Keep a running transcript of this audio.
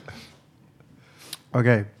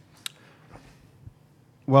Okay.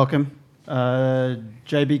 Welcome.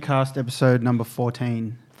 JB Cast episode number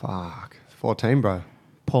 14. Fuck. 14, bro.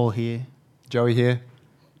 Paul here. Joey here.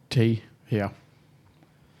 T here.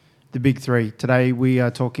 The big three. Today we are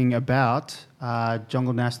talking about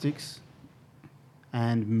jungle gymnastics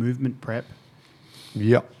and movement prep.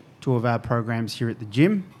 Yep. Two of our programs here at the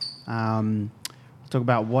gym. Talk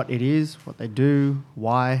about what it is, what they do,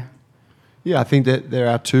 why. Yeah, I think that there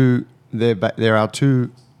are two. There are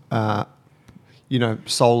two.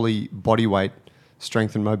 Solely body weight,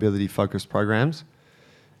 strength and mobility focused programs,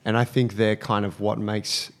 and I think they're kind of what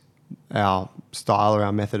makes our style or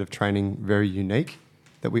our method of training very unique.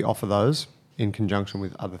 That we offer those in conjunction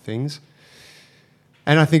with other things,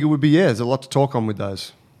 and I think it would be there's a lot to talk on with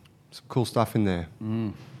those. Some cool stuff in there.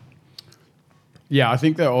 Mm. Yeah, I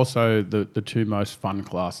think they're also the two most fun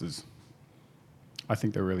classes. I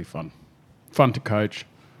think they're really fun. Fun to coach,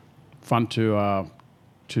 fun to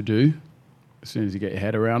do as soon as you get your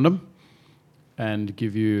head around them, and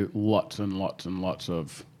give you lots and lots and lots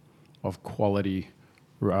of quality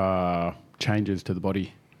changes to the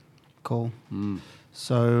body. Cool.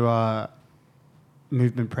 So,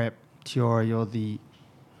 movement prep, Tiora, you're the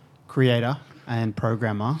creator and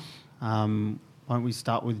programmer. Why don't we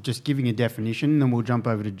start with just giving a definition, then we'll jump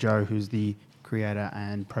over to Joe, who's the creator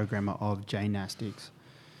and programmer of Gymnastics.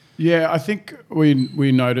 Yeah, I think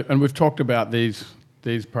we noted, and we've talked about these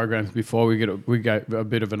programs before. We gave a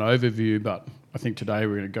bit of an overview, but I think today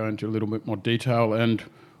we're going to go into a little bit more detail and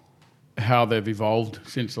how they've evolved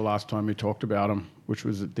since the last time we talked about them, which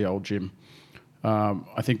was at the old gym.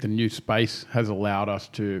 I think the new space has allowed us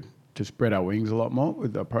to spread our wings a lot more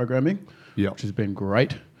with our programming, which has been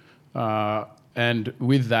great. And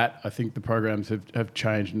with that, I think the programs have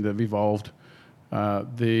changed and they've evolved.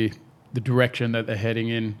 The direction that they're heading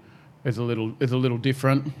in is a little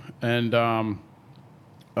different, and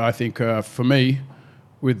I think for me,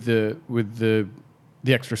 with the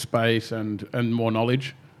extra space and more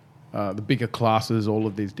knowledge, the bigger classes, all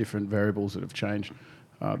of these different variables that have changed.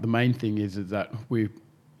 The main thing is that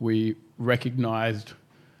we recognised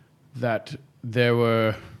that there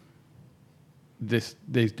were these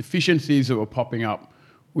deficiencies that were popping up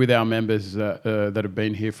with our members that have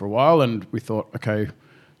been here for a while, and we thought, okay,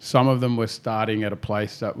 some of them were starting at a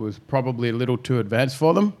place that was probably a little too advanced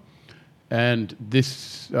for them, and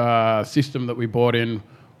this system that we brought in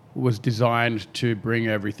was designed to bring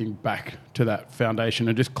everything back to that foundation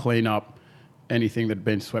and just clean up anything that had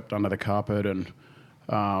been swept under the carpet and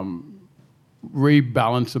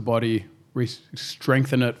rebalance the body,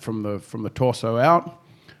 strengthen it from the torso out,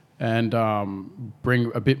 and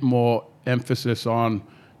bring a bit more emphasis on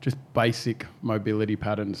just basic mobility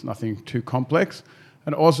patterns, nothing too complex,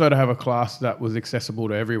 and also to have a class that was accessible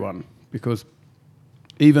to everyone, because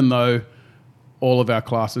even though all of our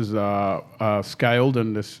classes are scaled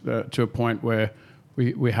and to a point where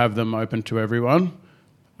we have them open to everyone,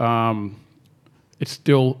 it's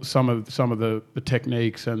still some of the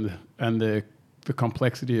techniques and the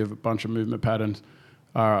complexity of a bunch of movement patterns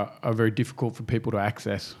are very difficult for people to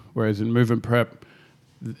access. Whereas in movement prep,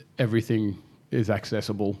 everything is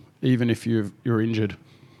accessible, even if you're injured.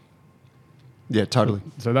 Yeah, totally.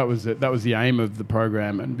 So that was the aim of the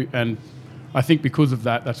program, and I think because of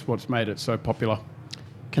that, that's what's made it so popular.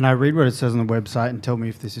 Can I read what it says on the website and tell me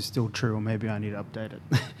if this is still true, or maybe I need to update it?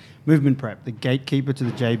 Movement prep, the gatekeeper to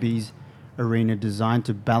the JB's arena, designed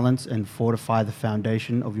to balance and fortify the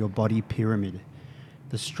foundation of your body pyramid.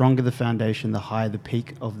 The stronger the foundation, the higher the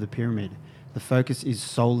peak of the pyramid. The focus is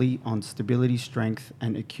solely on stability, strength,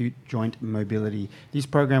 and acute joint mobility. This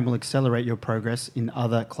program will accelerate your progress in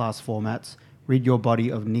other class formats, rid your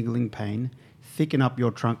body of niggling pain, thicken up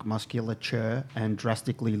your trunk musculature, and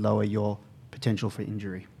drastically lower your potential for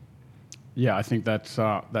injury. Yeah, I think that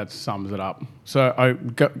sums it up. So I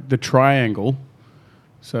got the triangle.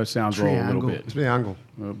 So it sounds all a little bit. Triangle.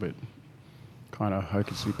 A little bit kind of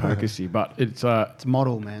hocusy pocusy, but it's It's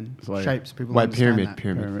model, man. It's like shapes. People Wait, understand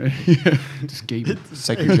pyramid. yeah. Just keep it.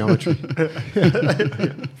 Sacred geometry.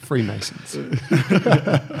 Freemasons.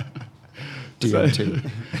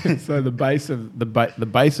 DMT. So the base of the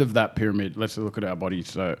base of that pyramid. Let's look at our body.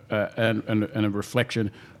 So and a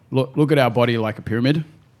reflection. Look at our body like a pyramid,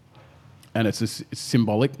 and it's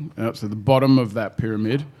symbolic. So the bottom of that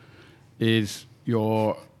pyramid is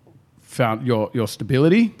your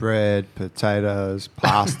stability. Bread, potatoes,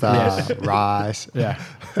 pasta, rice. Yeah.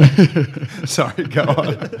 Sorry, go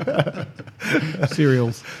on.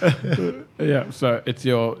 Cereals. Yeah. So it's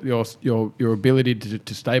your ability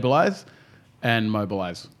to stabilize and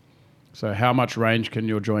mobilize. So how much range can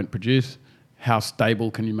your joint produce? How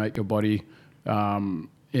stable can you make your body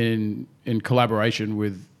in collaboration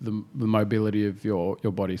with the mobility of your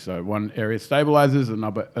body. So one area stabilizes,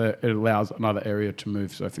 another it allows another area to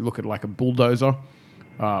move. So if you look at like a bulldozer,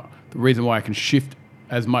 the reason why it can shift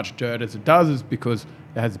as much dirt as it does is because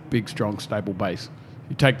it has a big, strong, stable base.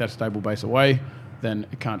 You take that stable base away, then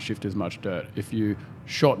it can't shift as much dirt. If you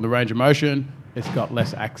shorten the range of motion, it's got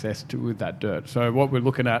less access to with that dirt. So what we're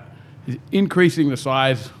looking at is increasing the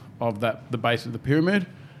size of the base of the pyramid.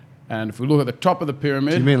 And if we look at the top of the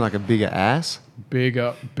pyramid, Do you mean like a bigger ass? big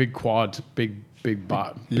quads, big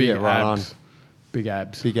butt, Yeah, big right abs, big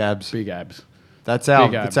abs, Big abs. big abs, That's our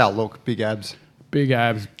Big abs. that's our look. Big abs. big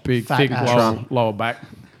abs, big Fat thick ass. lower back.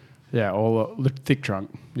 Yeah, all the thick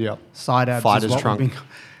trunk. Yep. Side abs Fighter's is what trunk. we've been-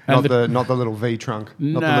 And Not the little V trunk.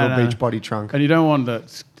 Not the No, little no. beach body trunk. And you don't want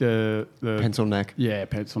the Pencil neck. Yeah,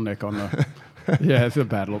 pencil neck on the. Yeah, it's a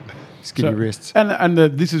bad look. Skinny wrists. And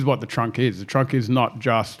this is what the trunk is. The trunk is not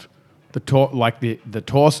just the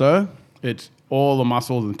torso. It's all the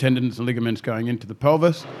muscles and tendons and ligaments going into the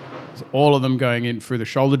pelvis. It's all of them going in through the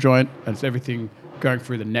shoulder joint, and it's everything going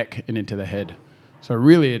through the neck and into the head. So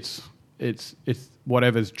really, it's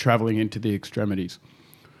whatever's traveling into the extremities.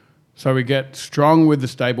 So we get strong with the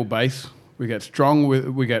stable base. We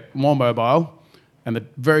get more mobile, and the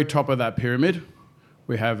very top of that pyramid,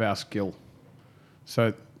 we have our skill.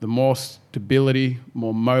 So the more stability,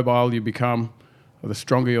 more mobile you become, or the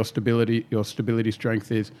stronger your stability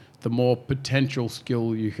strength is, the more potential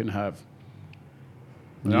skill you can have.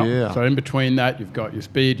 You know? Yeah. So in between that, you've got your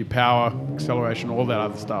speed, your power, acceleration, all that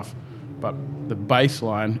other stuff. But the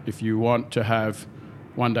baseline, if you want to have,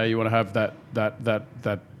 one day you want to have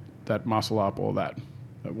that muscle up or that,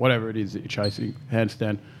 whatever it is that you're chasing,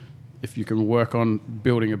 handstand, if you can work on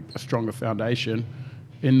building a stronger foundation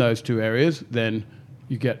in those two areas, then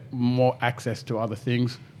you get more access to other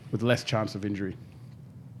things with less chance of injury.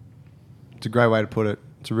 It's a great way to put it.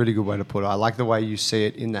 It's a really good way to put it. I like the way you see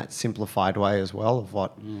it in that simplified way as well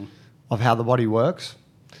of how the body works.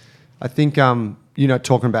 I think talking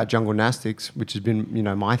about jungle gymnastics, which has been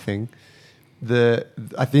my thing.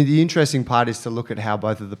 I think the interesting part is to look at how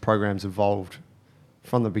both of the programs evolved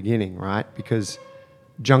from the beginning, right? Because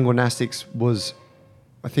jungle gymnastics was,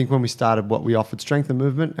 I think when we started, we offered strength and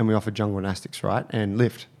movement, and we offered jungle gymnastics, right? And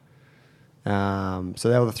lift. So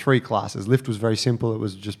there were the three classes. Lift was very simple. It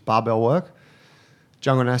was just barbell work.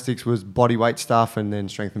 Jungle gymnastics was body weight stuff, and then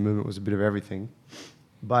strength and movement was a bit of everything.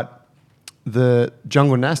 But the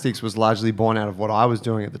jungle gymnastics was largely born out of what I was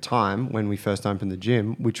doing at the time when we first opened the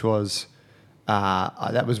gym, which was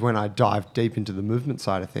that was when I dived deep into the movement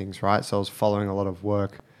side of things, right? So I was following a lot of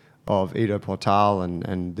work of Ido Portal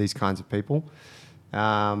and these kinds of people.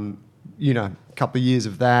 A couple of years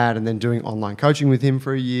of that, and then doing online coaching with him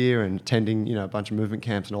for a year and attending, a bunch of movement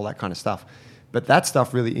camps and all that kind of stuff. But that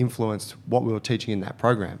stuff really influenced what we were teaching in that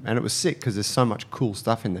program. And it was sick because there's so much cool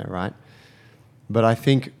stuff in there, right? But I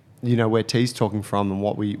think, where T's talking from and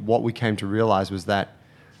what we came to realize was that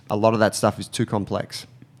a lot of that stuff is too complex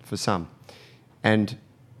for some. And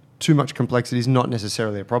too much complexity is not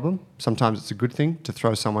necessarily a problem. Sometimes it's a good thing to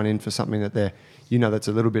throw someone in for something that they're, that's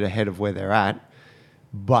a little bit ahead of where they're at.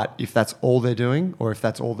 But if that's all they're doing, or if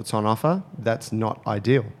that's all that's on offer, that's not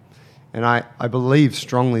ideal. And I believe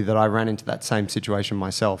strongly that I ran into that same situation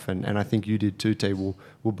myself, and I think you did too, T. We're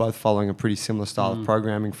both following a pretty similar style of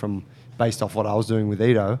programming based off what I was doing with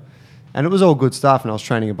Ido. And it was all good stuff, and I was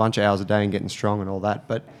training a bunch of hours a day and getting strong and all that,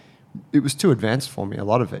 but it was too advanced for me, a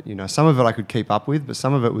lot of it. Some of it I could keep up with, but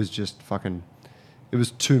some of it was just it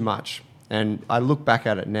was too much. And I look back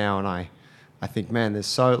at it now and I think, man,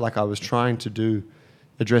 I was trying to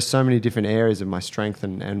address so many different areas of my strength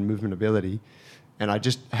and movement ability, and I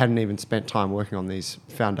just hadn't even spent time working on these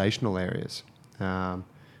foundational areas,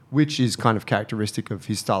 which is kind of characteristic of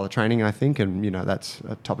his style of training, I think, and that's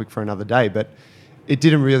a topic for another day, but it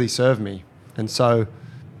didn't really serve me. And so,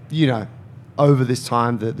 over this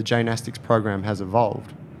time, the gymnastics program has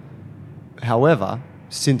evolved. However,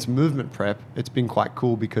 since movement prep, it's been quite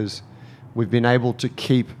cool because we've been able to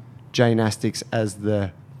keep gymnastics as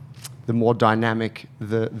the more dynamic,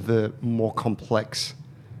 the more complex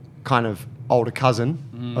kind of older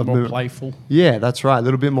cousin. Of more playful. Yeah, that's right. A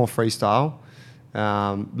little bit more freestyle.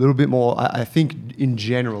 A little bit more, I think, in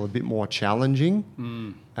general, a bit more challenging.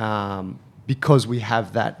 Because we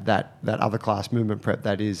have that other class movement prep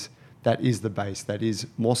that is the base, that is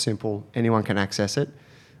more simple. Anyone can access it,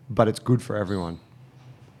 but it's good for everyone.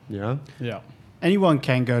 Yeah. Anyone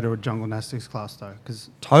can go to a jungle gymnastics class though, because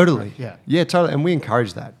totally. Yeah, totally, and we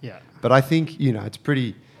encourage that. Yeah. But I think it's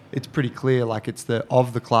pretty clear. Like it's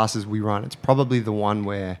of the classes we run, it's probably the one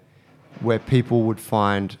where people would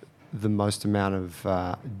find the most amount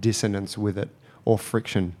of dissonance with it, or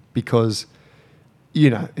friction, because you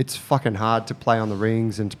know, it's fucking hard to play on the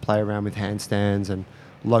rings and to play around with handstands and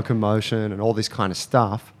locomotion and all this kind of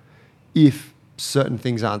stuff if certain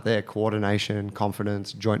things aren't there: coordination,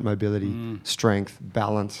 confidence, joint mobility, strength,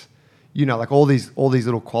 balance, you know, like all these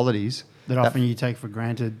little qualities That often you take for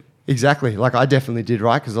granted. Exactly. Like I definitely did,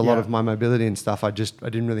 right? Because a lot Yeah. of my mobility and stuff, I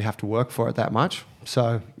didn't really have to work for it that much.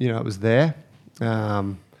 So, you know, it was there.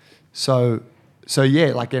 So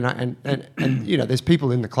yeah, like, and you know, there's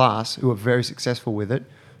people in the class who are very successful with it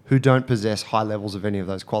who don't possess high levels of any of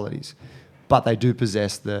those qualities, but they do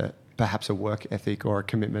possess perhaps a work ethic or a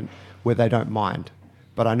commitment where they don't mind.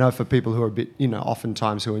 But I know for people who are a bit, you know,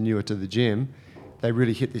 oftentimes who are newer to the gym, they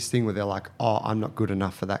really hit this thing where they're like, oh, I'm not good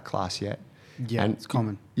enough for that class yet. Yeah, And it's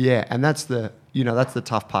common. Yeah, and that's the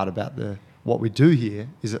tough part about what we do here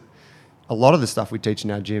is that a lot of the stuff we teach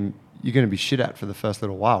in our gym, you're going to be shit at for the first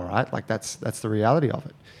little while, right? Like that's the reality of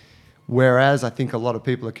it. Whereas I think a lot of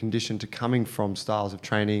people are conditioned to coming from styles of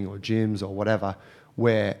training or gyms or whatever,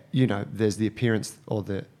 where, you know, there's the appearance or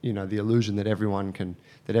the illusion that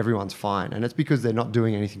everyone's fine, and it's because they're not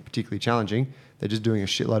doing anything particularly challenging. They're just doing a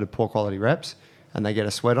shitload of poor quality reps, and they get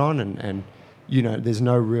a sweat on, and you know, there's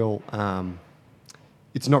no real.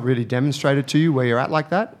 It's not really demonstrated to you where you're at like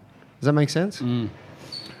that. Does that make sense?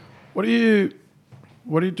 What do you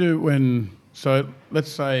do when? So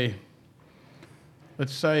let's say you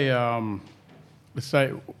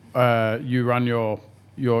run your.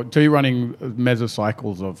 So you're running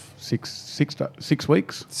mesocycles of 6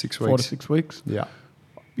 weeks? 6 4 to weeks. 6 weeks? Yeah.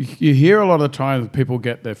 You hear a lot of the time people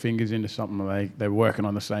get their fingers into something, they're working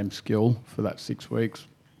on the same skill for that 6 weeks,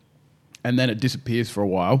 and then it disappears for a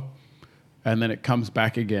while, and then it comes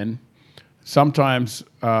back again. Sometimes,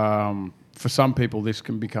 for some people, this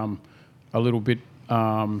can become a little bit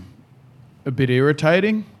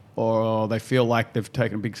irritating, or they feel like they've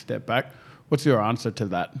taken a big step back. What's your answer to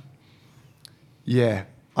that? Yeah,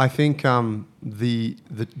 I think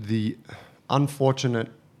the unfortunate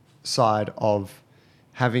side of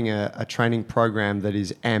having a training program that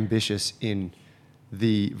is ambitious in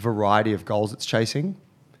the variety of goals it's chasing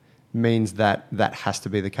means that has to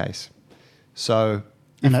be the case. So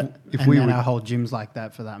if our whole gym's like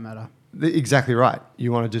that, for that matter. Exactly right.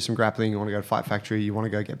 You want to do some grappling, you want to go to Fight Factory, you want to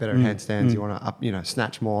go get better at handstands, you want to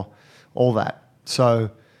snatch more, all that. So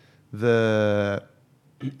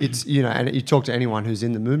it's, you know, and you talk to anyone who's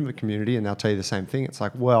in the movement community and they'll tell you the same thing. It's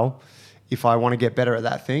like, well, if I want to get better at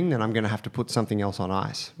that thing, then I'm going to have to put something else on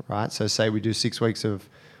ice, right? So say we do 6 weeks of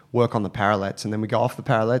work on the parallettes, and then we go off the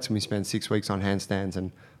parallettes and we spend 6 weeks on handstands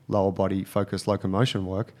and lower body focused locomotion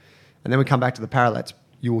work. And then we come back to the parallettes.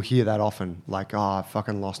 You will hear that often, like, oh, I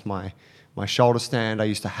fucking lost my shoulder stand. I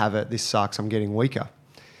used to have it. This sucks. I'm getting weaker.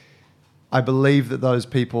 I believe that those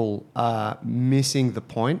people are missing the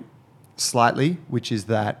point slightly, which is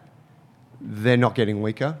that they're not getting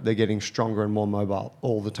weaker. They're getting stronger and more mobile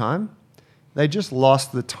all the time. They just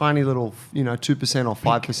lost the tiny little, 2% or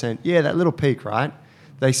 5%. Yeah, that little peak, right?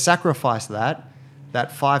 They sacrifice that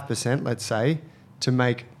 5%, let's say, to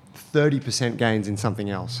make 30% gains in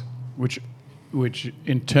something else. Which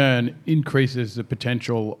in turn increases the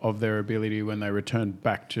potential of their ability when they return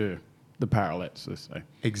back to the parallettes, let's say.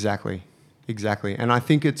 Exactly. And I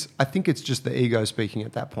think it's just the ego speaking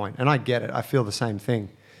at that point. And I get it. I feel the same thing,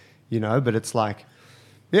 but it's like,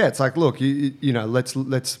 yeah, it's like, look,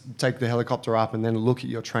 let's take the helicopter up and then look at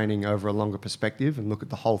your training over a longer perspective and look at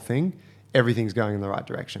the whole thing. Everything's going in the right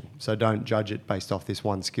direction. So don't judge it based off this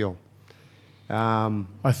one skill.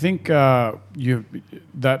 I think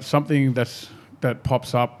that's something that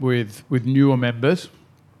pops up with newer members.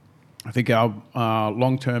 I think our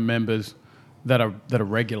long-term members that are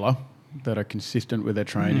regular, that are consistent with their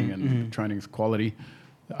training and training's quality,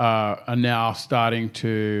 are now starting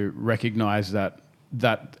to recognise that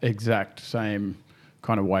exact same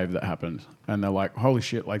kind of wave that happens, and they're like, "Holy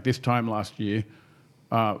shit!" Like this time last year,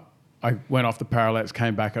 I went off the parallettes,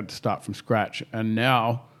 came back, had to start from scratch, and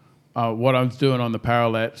now what I'm doing on the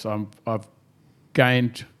parallettes,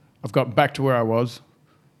 I've got back to where I was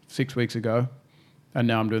 6 weeks ago, and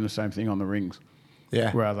now I'm doing the same thing on the rings.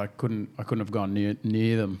 Yeah. Whereas I couldn't have gone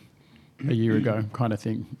near them a year ago, kind of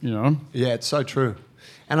thing, Yeah, it's so true.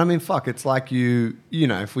 And I mean, fuck, it's like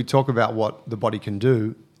if we talk about what the body can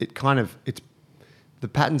do, the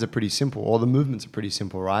patterns are pretty simple, or the movements are pretty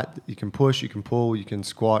simple, right? You can push, you can pull, you can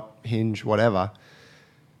squat, hinge, whatever.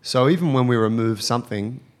 So even when we remove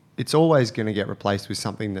something, it's always going to get replaced with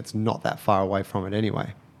something that's not that far away from it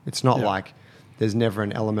anyway. It's not like there's never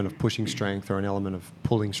an element of pushing strength or an element of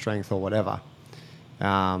pulling strength or whatever.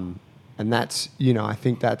 And that's, I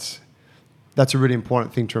think that's that's a really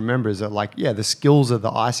important thing to remember is that like, yeah, the skills are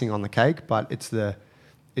the icing on the cake, but it's the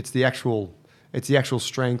actual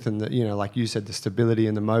strength and the, you know, like you said, the stability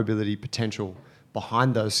and the mobility potential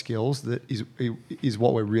behind those skills that is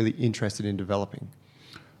what we're really interested in developing.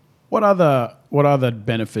 What other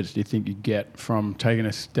benefits do you think you get from taking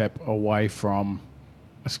a step away from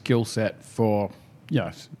a skill set for, you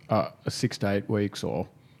know, 6 to 8 weeks or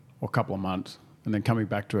a couple of months, and then coming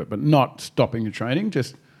back to it, but not stopping your training,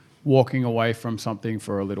 just walking away from something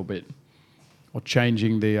for a little bit, or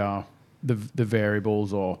changing the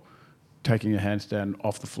variables, or taking a handstand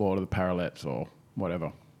off the floor to the parallettes or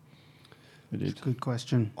whatever it is? Good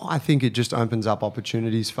question. I think it just opens up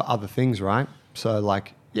opportunities for other things, right? So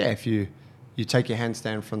like, yeah, if you take your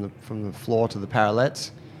handstand from the floor to the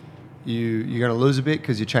parallettes, you're going to lose a bit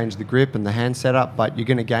because you change the grip and the hand setup, but you're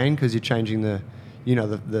going to gain because you're changing the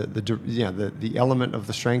element of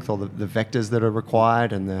the strength, or the vectors that are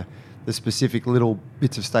required, and the specific little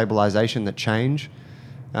bits of stabilization that change.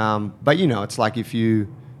 But you know, it's like if we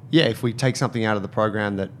take something out of the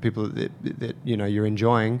program that that you know you're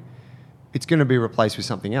enjoying, it's going to be replaced with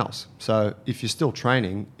something else. So if you're still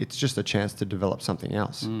training, it's just a chance to develop something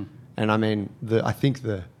else. And I mean, I think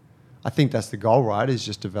that's the goal, right? Is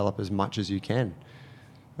just develop as much as you can.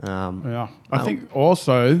 I think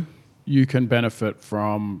also you can benefit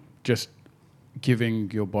from just giving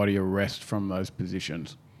your body a rest from those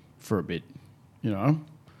positions for a bit, you know,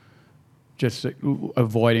 just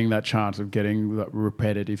avoiding that chance of getting that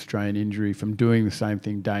repetitive strain injury from doing the same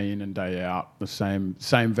thing day in and day out, the same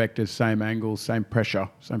vectors, same angles, same pressure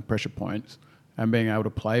points, and being able to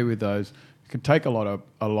play with those. It can take a lot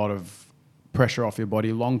of pressure off your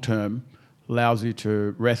body long term, allows you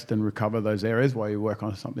to rest and recover those areas while you work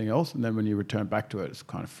on something else, and then when you return back to it, it's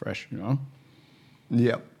kind of fresh, you know?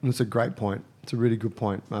 Yeah, that's a great point. It's a really good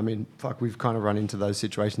point. I mean, we've kind of run into those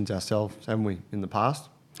situations ourselves, haven't we, in the past?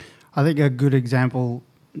 I think a good example,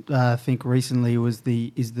 I think recently was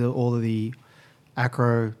all of the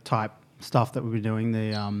acro type stuff that we've been doing,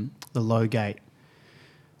 the low gate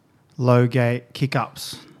kick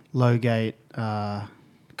ups, low gate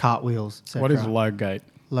cartwheels, etc. What is low gate?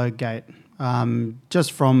 Low gate,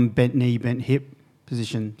 just from bent knee, bent hip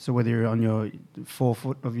position. So whether you're on your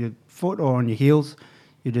forefoot of your foot or on your heels,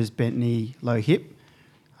 you're just bent knee, low hip.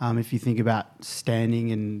 If you think about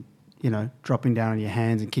standing and, you know, dropping down on your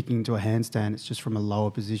hands and kicking into a handstand, it's just from a lower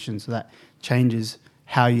position. So that changes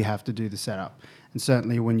how you have to do the setup. And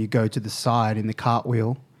certainly when you go to the side in the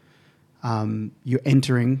cartwheel, you're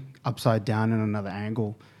entering upside down in another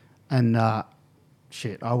angle. And I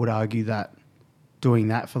would argue that doing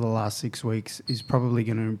that for the last 6 weeks is probably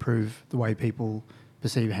going to improve the way people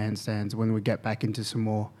perceive handstands when we get back into some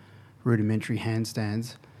more rudimentary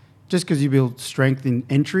handstands. Just because you build strength in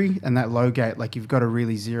entry and that low gate, like you've got to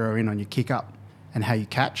really zero in on your kick up and how you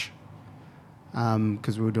catch.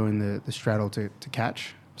 Because we were doing the straddle to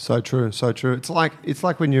catch. So true, so true. It's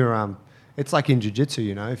like when you're it's like in jiu-jitsu,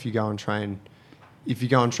 you know, if you go and train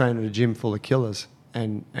in a gym full of killers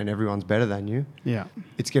and everyone's better than you, yeah,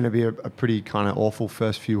 it's going to be a pretty kind of awful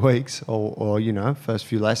first few weeks or you know, first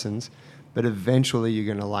few lessons, but eventually you're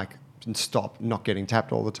going to like stop not getting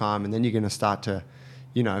tapped all the time, and then you're going to start to,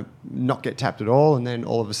 you know, not get tapped at all, and then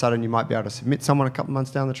all of a sudden you might be able to submit someone a couple months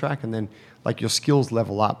down the track, and then like your skills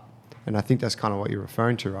level up. And I think that's kind of what you're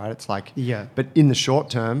referring to, right? It's like, yeah. But in the short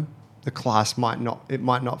term, the class might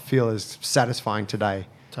not feel as satisfying today.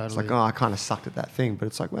 Totally. It's like, oh, I kind of sucked at that thing, but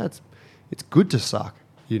it's like, well, it's good to suck,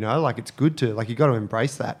 you know? Like it's good to, like, you got to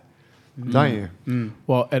embrace that, don't you? Mm.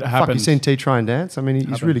 Well, it happens. Fuck, you seen T try and dance? I mean, he's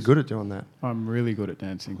Happens. really good at doing that. I'm really good at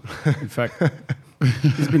dancing. In fact,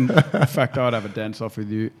 in fact, I'd have a dance off with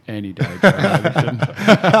you any day.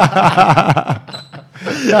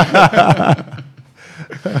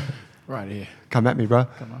 Right here. Come at me, bro.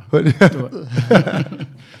 Come on. Do it.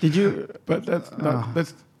 Did you? But don't.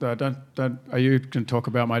 Are you going to talk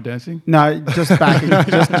about my dancing? No, just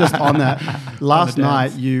just on that. Last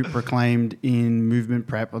night you proclaimed in Movement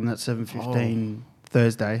Prep on that 7:15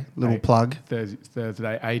 Thursday, little plug.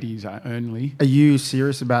 Thursday 80s only. Are you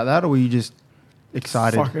serious about that, or were you just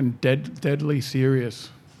excited? Fucking deadly serious.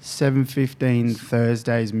 7:15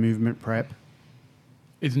 Thursday's Movement Prep.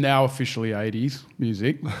 It's now officially 80s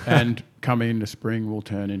music, and coming into spring will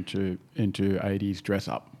turn into 80s dress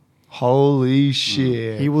up. Holy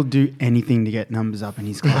shit. He will do anything to get numbers up in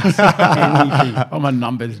his class. Anything. I'm a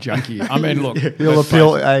numbers junkie. I mean, look. He'll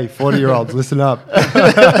appeal. Hey, 40-year-olds, listen up.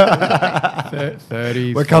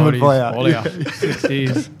 30s, We're coming 40s, for you. all ya.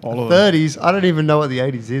 60s, all of them. 30s? I don't even know what the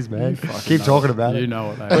 80s is, man. Keep talking about You it. know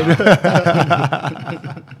what they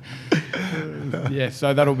are. Yeah,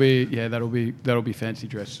 so that'll be fancy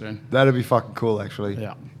dress soon. That'd be fucking cool, actually.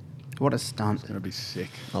 Yeah, What a stunt. it's gonna be sick.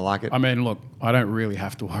 I like it. I mean, look, I don't really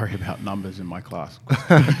have to worry about numbers in my class, but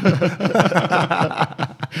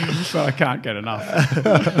I can't get enough.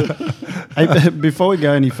 Hey, before we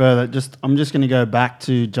go any further, I'm just going to go back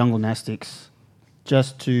to jungle gymnastics,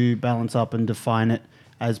 just to balance up and define it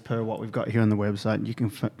as per what we've got here on the website. You can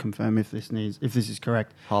confirm if this is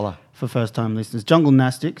correct. Holla. For first-time listeners, jungle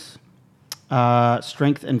gymnastics,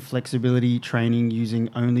 strength and flexibility training using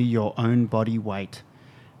only your own body weight,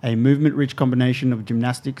 a movement-rich combination of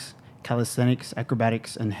gymnastics, calisthenics,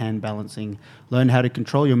 acrobatics, and hand balancing. Learn how to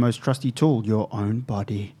control your most trusty tool, your own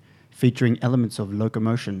body, featuring elements of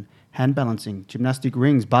locomotion, hand balancing, gymnastic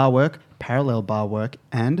rings, bar work, parallel bar work,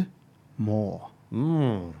 and more.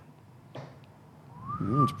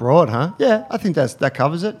 It's broad, huh? Yeah, I think that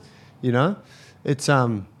covers it. You know, it's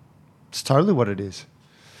totally what it is.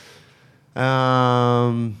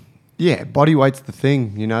 Yeah, body weight's the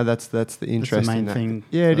thing. You know, that's the interesting main thing.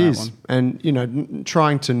 Yeah, it for that is. one. And you know,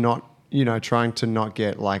 trying to not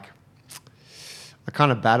get like. I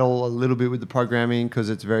kind of battle a little bit with the programming because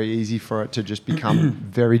it's very easy for it to just become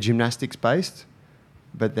very gymnastics based.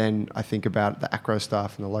 But then I think about the acro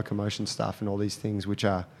stuff and the locomotion stuff and all these things, which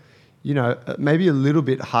are, you know, maybe a little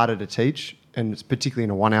bit harder to teach, and it's particularly in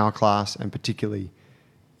a 1 hour class, and particularly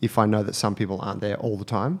if I know that some people aren't there all the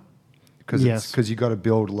time, because you got to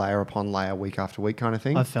build layer upon layer, week after week, kind of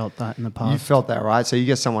thing. I felt that in the past. You felt that, right? So you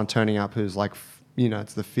get someone turning up who's like, you know,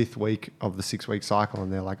 it's the 5th week of the 6-week cycle,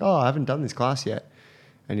 and they're like, "Oh, I haven't done this class yet,"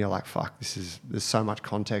 and you're like, "Fuck, there's so much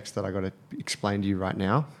context that I got to explain to you right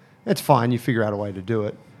now." It's fine, you figure out a way to do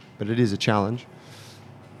it, but it is a challenge.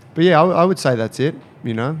 But yeah, I would say that's it,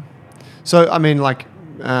 you know? So, I mean, like,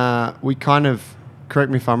 we kind of,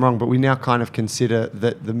 correct me if I'm wrong, but we now kind of consider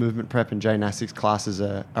that the movement prep and gymnastics classes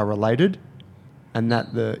are related, and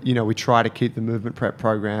that we try to keep the movement prep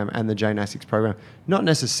program and the gymnastics program not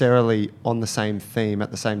necessarily on the same theme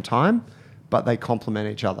at the same time, but they complement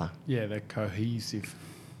each other. Yeah, they're cohesive,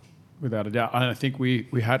 without a doubt. And I think we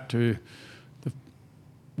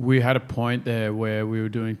had a point there where we were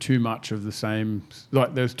doing too much of the same,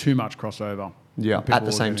 like there's too much crossover. Yeah, People at the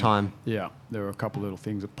were same time. Yeah, there were a couple little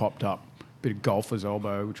things that popped up. Bit of golfer's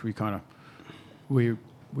elbow, which we kind of, we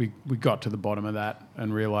got to the bottom of that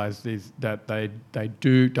and realised that they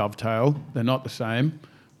do dovetail. They're not the same,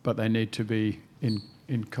 but they need to be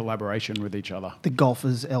in collaboration with each other. The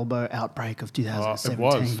golfer's elbow outbreak of 2017. It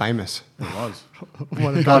was. Famous. It was.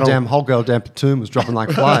 What a Whole goddamn platoon was dropping like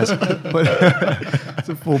flies. But It's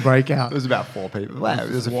a full breakout. it was about 4 people. Wow, it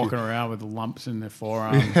was Just a few. walking around with lumps in their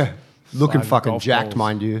forearms. Looking Size of fucking golf jacked, balls.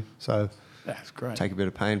 mind you. So That's great. take a bit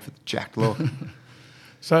of pain for the jacked look.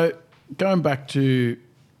 So going back to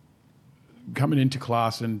coming into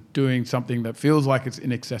class and doing something that feels like it's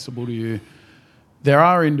inaccessible to you, there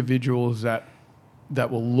are individuals that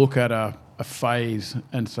will look at a phase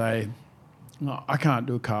and say, "No, I can't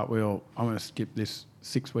do a cartwheel. I'm going to skip this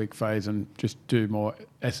 6-week phase and just do more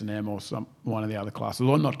S&M or one of the other classes,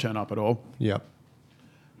 or not turn up at all." Yep.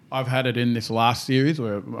 I've had it in this last series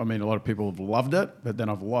where, I mean, a lot of people have loved it, but then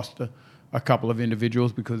I've lost a couple of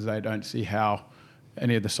individuals because they don't see how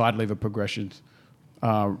any of the side lever progressions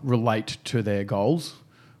relate to their goals.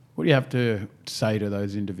 What do you have to say to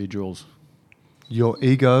those individuals? Your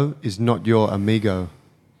ego is not your amigo.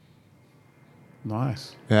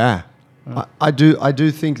 Nice. Yeah. I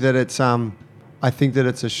do think that it's I think that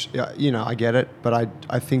it's I get it, but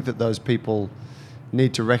I think that those people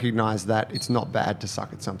need to recognize that it's not bad to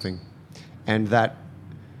suck at something, and that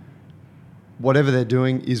whatever they're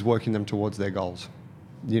doing is working them towards their goals.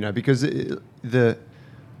 Because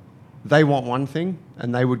they want one thing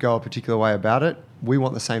and they would go a particular way about it. We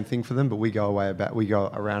want the same thing for them, but we go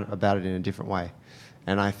around about it in a different way.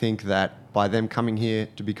 And I think that by them coming here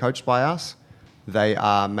to be coached by us, they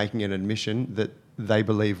are making an admission that they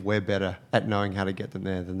believe we're better at knowing how to get them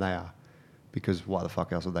there than they are. Because why the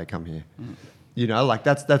fuck else would they come here?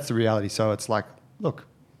 That's the reality. So it's like, look,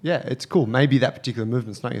 yeah, it's cool. Maybe that particular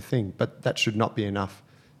movement's not your thing, but that should not be enough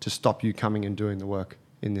to stop you coming and doing the work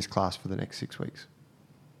in this class for the next 6 weeks.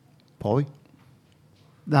 Paulie?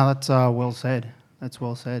 No, that's well said. That's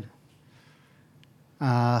well said.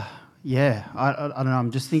 Yeah, I don't know. I'm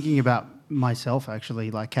just thinking about myself, actually,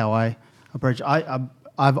 like how I approach.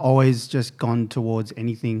 I've always just gone towards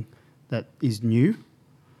anything that is new,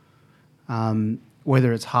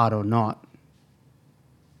 whether it's hard or not.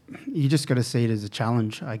 You just got to see it as a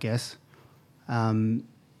challenge, I guess.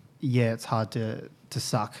 Yeah, it's hard to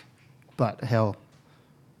suck, but hell,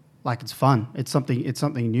 like it's fun. It's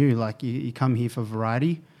something new. Like you come here for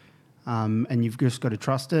variety, and you've just got to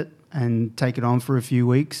trust it. and take it on for a few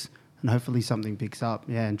weeks, and hopefully something picks up.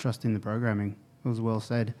 Yeah, and trust in the programming. It was well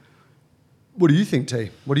said. What do you think, T?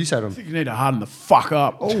 What do you say to I him? think you need to harden the fuck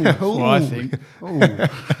up. That's what I think. Oh,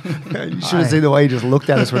 You should have seen the way he just looked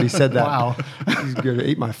at us when he said that. wow. He's going to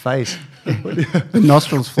eat my face. The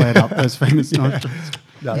nostrils flared up, those famous nostrils.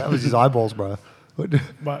 No, that was his eyeballs, bro. What?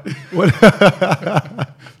 But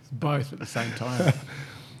both at the same time.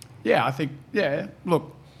 Yeah, I think,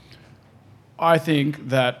 look, I think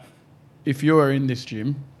that if you are in this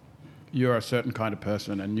gym, you're a certain kind of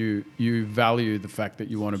person and you value the fact that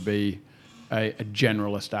you want to be a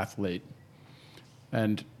generalist athlete.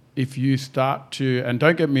 And if you start to, and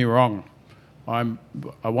don't get me wrong, I'm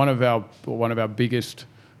one of our biggest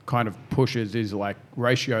kind of pushes is like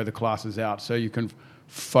ratio the classes out so you can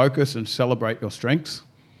focus and celebrate your strengths,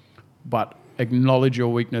 but acknowledge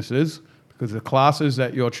your weaknesses, because the classes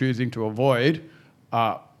that you're choosing to avoid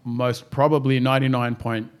are most probably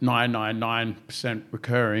 99.999%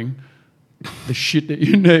 recurring the shit that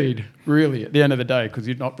you need, really, at the end of the day, because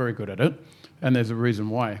you're not very good at it, and there's a reason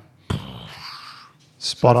why.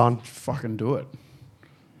 Spot on. Fucking do it.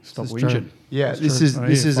 Stop This is true. whinging. Yeah, That's this true. is I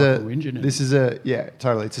this hear is a fucking whinging in this is a yeah,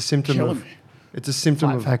 totally. It's a symptom Killing of me. it's a symptom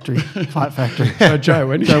Fight of Factory. Fight Factory. So Joe,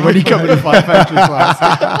 when So when you come to the Fight Factory class,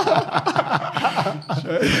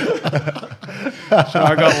 So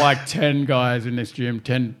I got like 10 guys in this gym,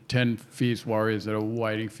 10 fierce warriors that are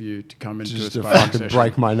waiting for you to come into just a to sparring fucking session.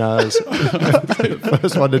 break my nose.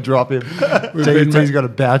 First one to drop him. been T's got a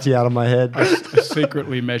bounty out of my head. I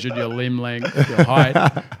secretly measured your limb length, your height.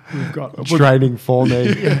 We've got Training for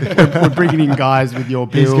me. we're bringing in guys with your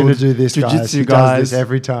build. He's going to do this, guys. Jiu-jitsu He guys. does this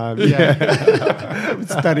every time.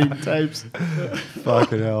 Studying tapes.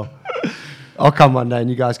 Fucking hell. I'll come one day and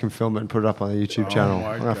you guys can film it and put it up on the YouTube channel.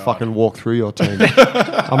 my I'm going to God. fucking walk through your team.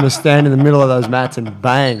 I'm going to stand in the middle of those mats and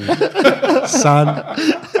bang. Son,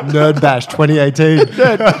 Nerd Bash 2018.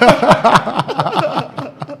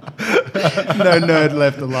 No nerd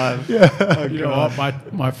left alive. you know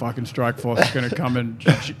what? My fucking strike force is going to come and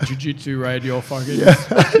jiu-jitsu raid your fucking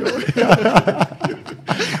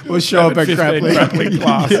We'll show up at 15 grappling.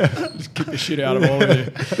 class. Just kick the shit out of all of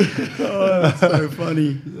you. Oh, that's so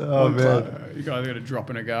funny. Oh, man. You guys are going to drop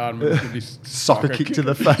in a guard and give this Soccer kick to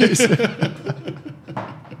the face.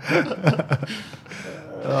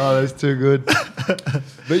 Oh, that's too good.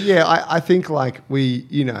 But yeah, I think like we,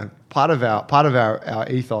 you know, part of our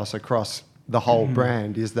ethos across the whole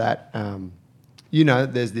brand is that, you know,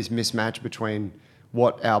 there's this mismatch between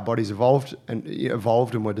what our bodies evolved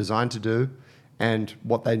and were designed to do and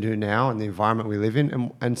what they do now and the environment we live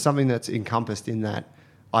in. And something that's encompassed in that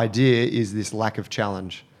idea is this lack of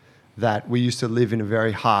challenge, that we used to live in a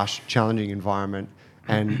very harsh, challenging environment.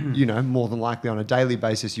 And, you know, more than likely on a daily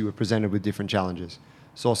basis, you were presented with different challenges,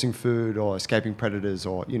 sourcing food or escaping predators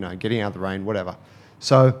or, you know, getting out of the rain, whatever.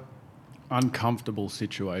 So, uncomfortable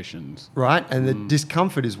situations. right? And the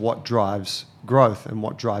discomfort is what drives growth and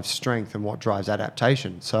what drives strength and what drives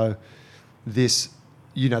adaptation. So this,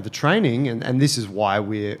 you know, the training, and this is why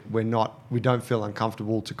we don't feel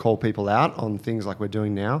uncomfortable to call people out on things like we're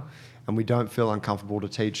doing now. And we don't feel uncomfortable to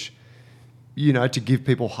teach, you know, to give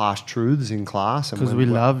people harsh truths in class. Because we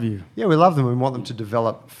love you. Yeah, we love them. We want them to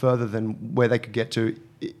develop further than where they could get to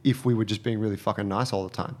if we were just being really fucking nice all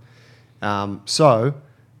the time. So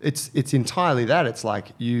it's entirely that. It's like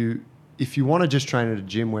if you want to just train at a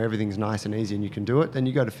gym where everything's nice and easy and you can do it, then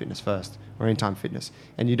you go to Fitness First or Anytime Fitness.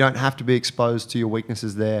 And you don't have to be exposed to your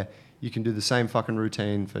weaknesses there. You can do the same fucking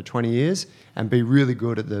routine for 20 years and be really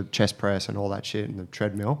good at the chest press and all that shit and the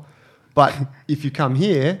treadmill. But if you come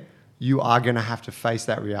here, you are going to have to face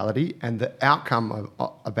that reality. And the outcome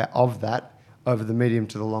of that over the medium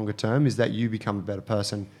to the longer term is that you become a better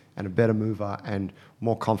person and a better mover and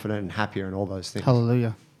more confident and happier and all those things.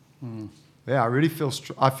 Hallelujah. Yeah, I really feel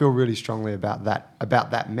really strongly about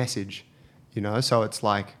that message, you know. So it's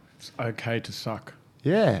like, It's okay to suck.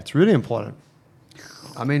 yeah, it's really important.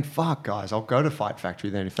 I mean, fuck, guys, I'll go to Fight Factory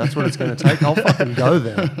then. If that's what it's going to take, I'll fucking go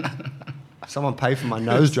there. Someone pay for my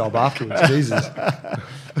nose job afterwards, Jesus.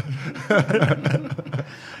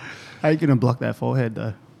 How you going to block that forehead,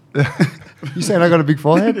 though? You saying I got a big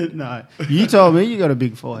forehead? No. You told me you got a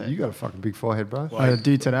big forehead. You got a fucking big forehead, bro. I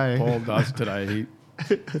do today. Paul does today.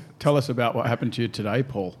 Tell us about what happened to you today,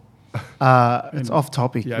 Paul. It's off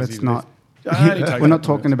topic. Yeah, Let's as not. lift. We're not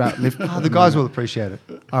talking about lift. The guys will appreciate it.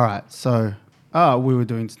 All right. So, we were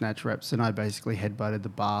doing snatch reps, and I basically headbutted the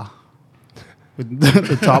bar with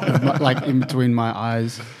the top, of my, like in between my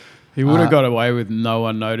eyes. He would have got away with no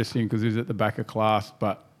one noticing because he was at the back of class,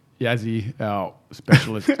 but Yazzie, our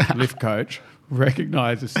specialist lift coach,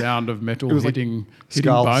 recognized the sound of metal was like hitting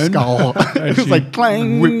skull. bone. And It was she like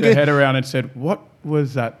clang. whipped her head around and said, "What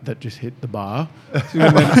was that just hit the bar?"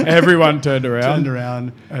 And then everyone turned around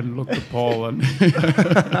and looked at Paul, and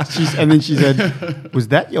And then she said, "Was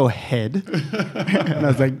that your head?" And I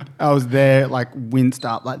was like, I was there, like winced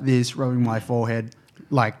up like this, rubbing my forehead,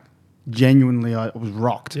 like genuinely, I was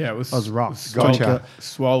rocked. yeah, it was. I was rocked. Gotcha.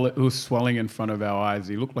 It was swelling in front of our eyes.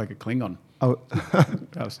 He looked like a Klingon Oh, out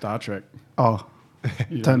of Star Trek. oh,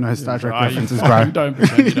 You don't know Star Trek Ah, you references, fucking bro. Don't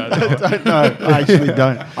pretend you don't know it. don't know. I actually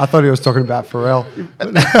don't. I thought he was talking about Pharrell.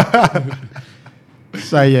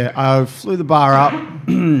 So yeah, I flew the bar up,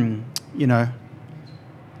 you know,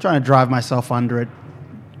 trying to drive myself under it,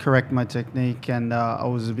 correct my technique, and I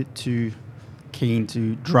was a bit too keen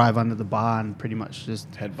to drive under the bar and pretty much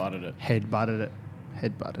just Head-butted it. headbutted it.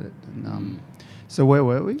 And, so where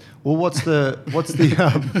were we? Well, what's the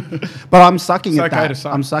But I'm sucking It's at okay that. to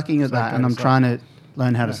suck. I'm sucking at It's that, okay and to I'm suck. trying to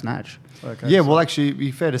learn how to snatch. Okay, yeah, so- well, actually, it'd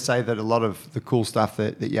be fair to say that a lot of the cool stuff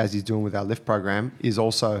that Yazzy's doing with our lift program is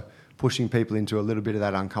also pushing people into a little bit of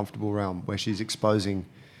that uncomfortable realm where she's exposing,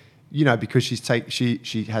 you know, because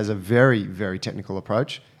she has a very, very technical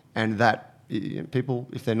approach, and that people,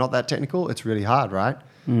 if they're not that technical, it's really hard, right?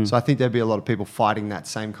 So I think there'd be a lot of people fighting that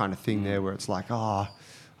same kind of thing there where it's like, oh,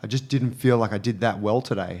 I just didn't feel like I did that well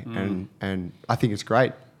today. And I think it's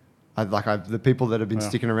great. The people that have been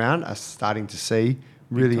sticking around are starting to see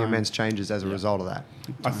really time. immense changes as a result of that.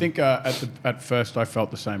 I think at first I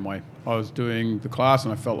felt the same way. I was doing the class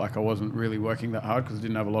and I felt like I wasn't really working that hard because I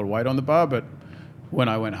didn't have a lot of weight on the bar. But when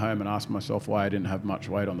I went home and asked myself why I didn't have much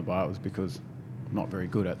weight on the bar, it was because I'm not very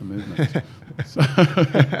good at the movements. So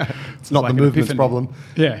It's not like the an movement's epiphany. problem.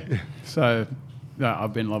 Yeah. So no,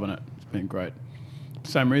 I've been loving it. It's been great.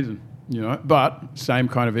 Same reason, you know, but same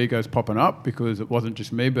kind of egos popping up because it wasn't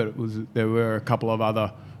just me, but there were a couple of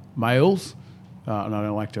other males, and I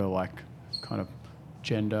don't like to kind of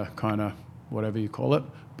gender kind of whatever you call it,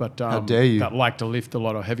 but How dare you. that like to lift a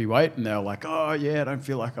lot of heavy weight, and they're like, oh yeah, I don't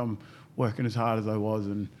feel like I'm working as hard as I was,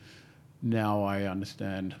 and now I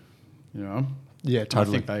understand, you know. Yeah,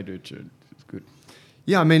 totally. I think they do too. It's good.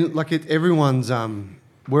 Yeah, I mean, like everyone's,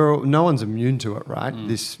 no one's immune to it, right?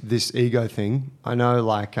 This ego thing. I know,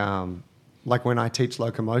 like when I teach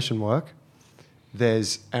locomotion work,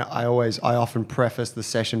 I often preface the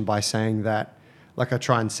session by saying that, like I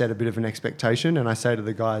try and set a bit of an expectation, and I say to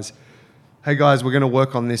the guys, hey guys, we're going to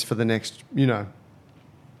work on this for the next,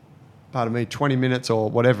 20 minutes or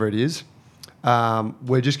whatever it is.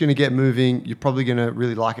 We're just going to get moving. You're probably going to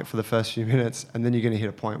really like it for the first few minutes, and then you're going to hit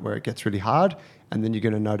a point where it gets really hard, and then you're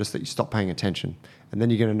going to notice that you stop paying attention, and then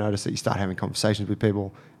you're going to notice that you start having conversations with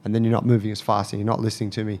people, and then you're not moving as fast and you're not listening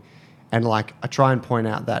to me. And like I try and point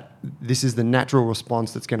out that this is the natural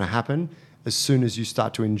response that's going to happen as soon as you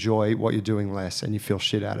start to enjoy what you're doing less and you feel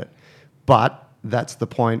shit at it. But that's the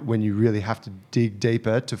point when you really have to dig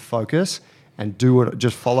deeper to focus and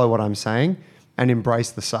just follow what I'm saying and embrace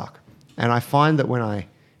the suck. And I find that when I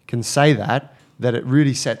can say that it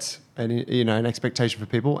really sets an expectation for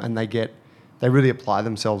people, and they really apply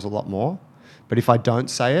themselves a lot more. But if I don't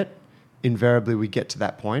say it, invariably we get to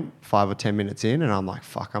that point 5 or 10 minutes in, and I'm like,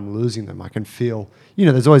 fuck, I'm losing them. I can feel,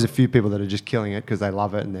 there's always a few people that are just killing it because they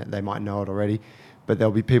love it and they might know it already. But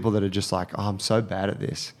there'll be people that are just like, oh, I'm so bad at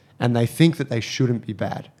this. And they think that they shouldn't be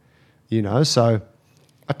bad, So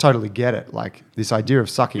I totally get it. Like this idea of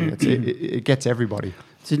sucking, it gets everybody.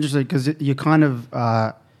 It's interesting because you're kind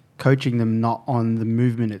of coaching them not on the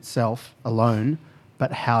movement itself alone,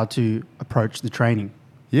 but how to approach the training.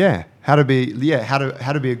 Yeah, how to be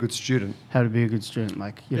a good student. How to be a good student,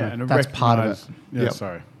 And that's part of it. Yeah, Yep.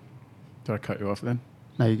 sorry. Did I cut you off then?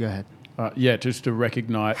 No, you go ahead. Just to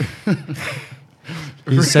recognize.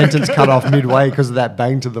 His sentence cut off midway because of that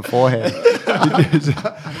bang to the forehead.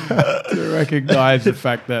 To recognize the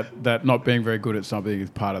fact that not being very good at something is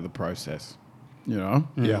part of the process, Yeah.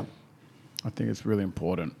 I think it's really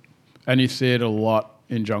important. And you see it a lot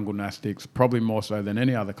in jungle gymnastics, probably more so than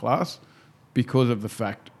any other class, because of the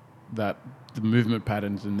fact that the movement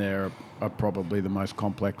patterns in there are probably the most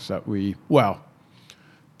complex that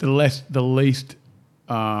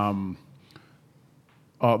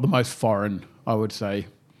the most foreign, I would say,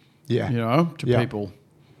 Yeah. to Yeah. people.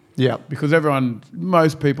 Yeah. Because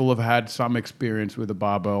most people have had some experience with a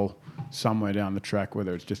barbell somewhere down the track,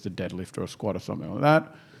 whether it's just a deadlift or a squat or something like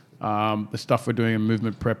that. The stuff we're doing in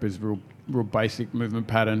movement prep is real basic movement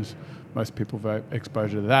patterns. Most people have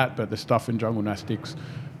exposure to that, but the stuff in jungle gymnastics,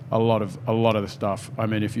 a lot of the stuff. I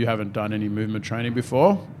mean, if you haven't done any movement training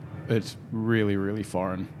before, it's really, really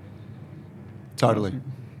foreign. Totally.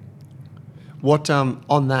 What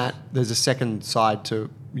on that? There's a second side to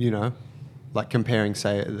like comparing,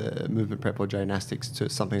 say, the movement prep or gymnastics to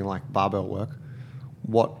something like barbell work,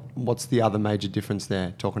 what's the other major difference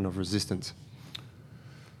there, talking of resistance?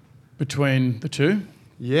 Between the two?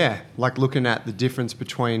 Yeah, like looking at the difference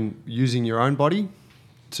between using your own body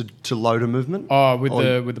to load a movement. Oh,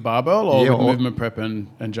 with the barbell or Yeah, with or- movement prep and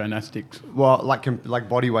gymnastics? Well, like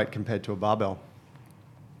body weight compared to a barbell.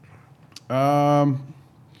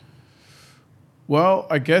 Well,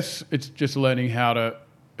 I guess it's just learning how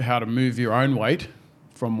to move your own weight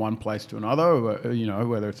from one place to another. You know,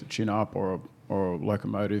 whether it's a chin up or a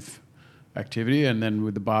locomotive activity, and then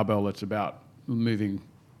with the barbell, it's about moving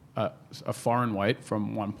a foreign weight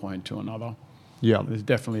from one point to another. Yeah. There's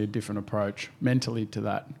definitely a different approach mentally to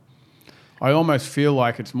that. I almost feel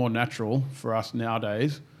like it's more natural for us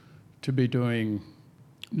nowadays to be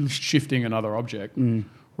shifting another object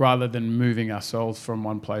rather than moving ourselves from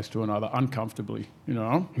one place to another uncomfortably, you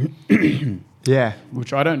know? Yeah.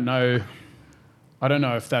 Which I don't know. I don't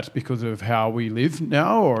know if that's because of how we live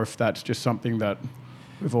now or if that's just something that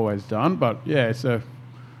we've always done. But yeah, it's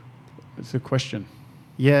a question.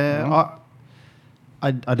 Yeah, No?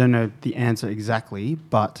 I don't know the answer exactly,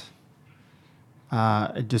 but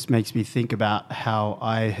it just makes me think about how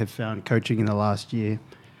I have found coaching in the last year.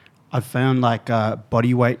 I've found like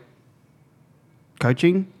body weight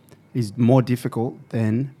coaching is more difficult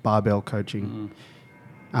than barbell coaching.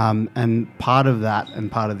 And part of that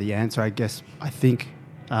and part of the answer, I guess, I think...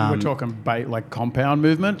 We're talking like compound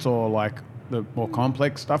movements or like the more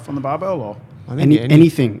complex stuff on the barbell or? I think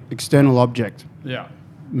anything, external object Yeah.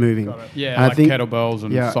 moving. Got it. Yeah, And I like think- kettlebells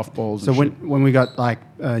and yeah. softballs So and shit. when we got like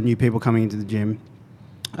new people coming into the gym,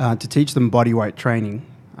 to teach them body weight training,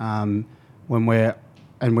 we're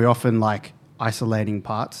often like isolating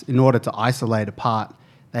parts. In order to isolate a part,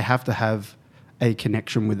 they have to have a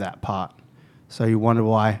connection with that part. So you wonder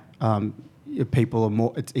why people are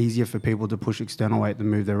more. It's easier for people to push external weight than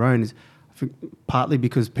move their own. Is I think partly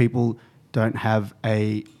because people don't have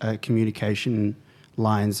a communication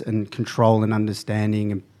lines and control and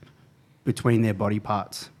understanding between their body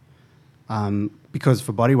parts. Because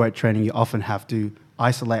for bodyweight training, you often have to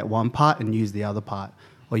isolate one part and use the other part,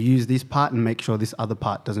 or use this part and make sure this other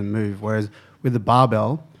part doesn't move. Whereas with the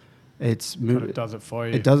barbell, But it does it for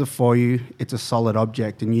you. It does it for you. It's a solid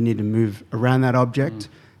object, and you need to move around that object,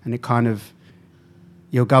 and it kind of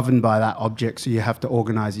you're governed by that object, so you have to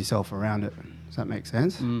organize yourself around it. Does that make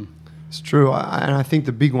sense? It's true. And I think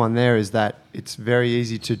the big one there is that it's very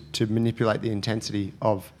easy to manipulate the intensity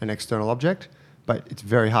of an external object, but it's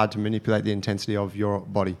very hard to manipulate the intensity of your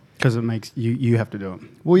body. Because it makes you have to do it.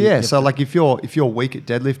 Well, You yeah. have So to- like if you're weak at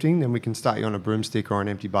deadlifting, then we can start you on a broomstick or an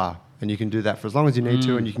empty bar, and you can do that for as long as you need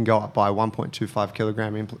to, and you can go up by 1.25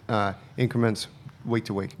 kilogram increments week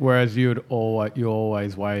to week. Whereas you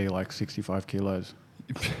always weigh like 65 kilos.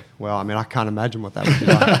 Well, I mean, I can't imagine what that would be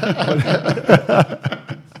like.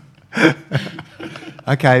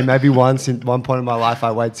 Okay, maybe once in one point in my life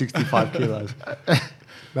I weighed 65 kilos.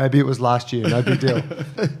 Maybe it was last year, no big deal.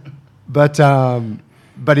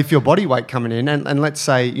 But if your body weight coming in, and let's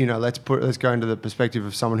say, you know, let's go into the perspective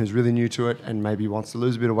of someone who's really new to it and maybe wants to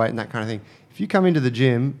lose a bit of weight and that kind of thing. If you come into the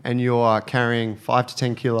gym and you're carrying 5 to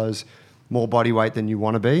 10 kilos more body weight than you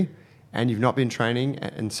want to be, and you've not been training,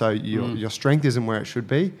 and so your strength isn't where it should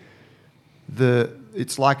be,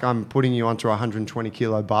 it's like I'm putting you onto a 120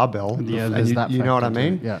 kilo barbell. Yeah, and there's you, that you know what I factor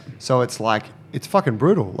too, mean? yeah. So it's like, it's fucking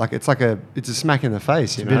brutal. Like it's a smack in the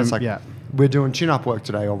face, you a know? bit It's of- like, yeah. we're doing chin-up work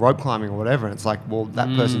today or rope climbing or whatever. And it's like, well, that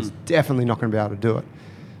person's definitely not going to be able to do it.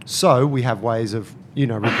 So we have ways of, you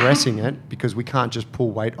know, regressing it because we can't just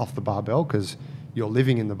pull weight off the barbell because you're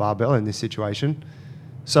living in the barbell in this situation.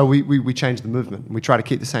 So we change the movement. We try to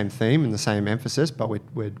keep the same theme and the same emphasis, but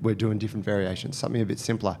we're doing different variations, something a bit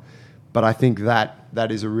simpler. But I think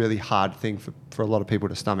that is a really hard thing for a lot of people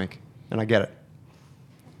to stomach, and I get it.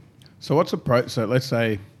 So what's the so let's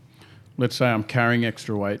say I'm carrying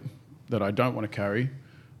extra weight that I don't want to carry.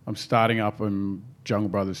 I'm starting up in Jungle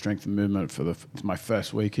Brothers Strength and Movement it's my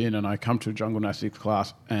first week in, and I come to a jungle gymnastics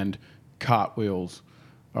class and cartwheels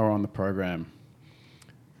are on the program.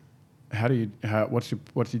 How do you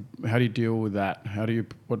deal with that?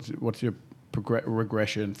 What's your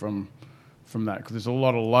regression from that? Because there's a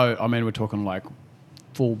lot of load. I mean, we're talking like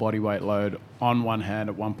full body weight load on one hand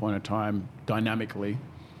at one point in time dynamically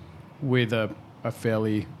with a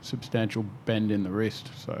fairly substantial bend in the wrist,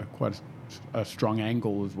 so quite a strong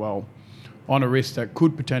angle as well on a wrist that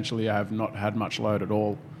could potentially have not had much load at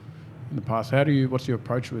all in the past. What's your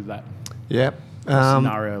approach with that Yeah.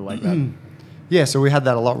 scenario like that? Yeah, so we had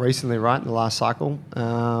that a lot recently, right, in the last cycle.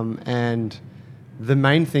 And the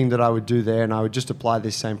main thing that I would do there, and I would just apply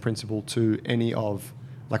this same principle to any of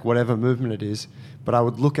like whatever movement it is. But I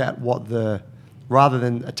would look at rather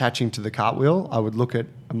than attaching to the cartwheel, I would look at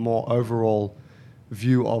a more overall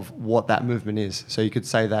view of what that movement is. So you could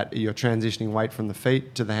say that you're transitioning weight from the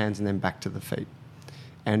feet to the hands and then back to the feet.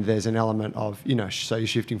 And there's an element of, so you're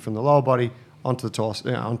shifting from the lower body onto the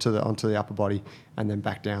torso, onto the upper body, and then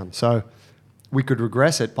back down. So we could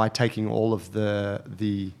regress it by taking all of the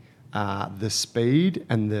speed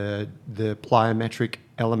and the plyometric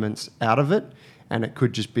elements out of it, and it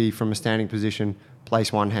could just be from a standing position,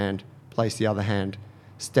 place one hand, place the other hand,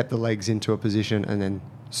 step the legs into a position, and then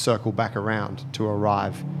circle back around to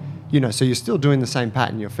arrive. So you're still doing the same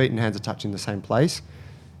pattern. Your feet and hands are touching the same place.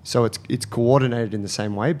 So it's coordinated in the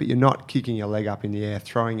same way, but you're not kicking your leg up in the air,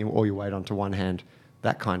 throwing all your weight onto one hand,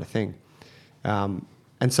 that kind of thing. And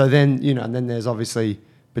so then, and then there's obviously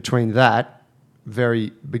between that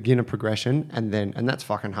very beginner progression, and that's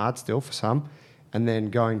fucking hard still for some. And then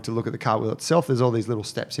going to look at the cartwheel itself, there's all these little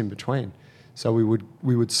steps in between. So we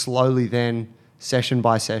would slowly then, session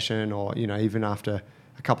by session, or even after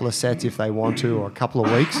a couple of sets if they want to, or a couple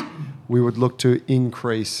of weeks, we would look to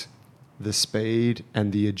increase the speed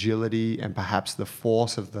and the agility and perhaps the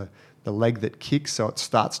force of the leg that kicks, so it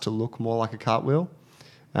starts to look more like a cartwheel.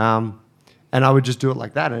 And I would just do it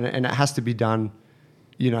like that, and it has to be done,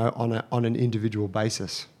 on an individual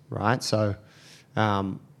basis, right? So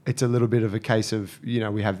it's a little bit of a case of,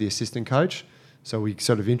 we have the assistant coach, so we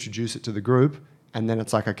sort of introduce it to the group, and then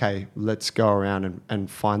it's like, okay, let's go around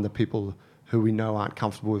and find the people who we know aren't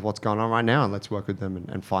comfortable with what's going on right now, and let's work with them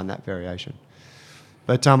and find that variation.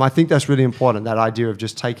 But I think that's really important, that idea of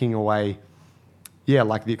just taking away,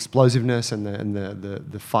 like the explosiveness and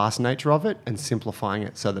the fast nature of it, and simplifying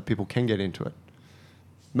it so that people can get into it.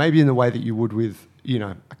 Maybe in the way that you would with,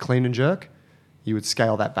 a clean and jerk, you would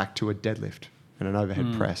scale that back to a deadlift and an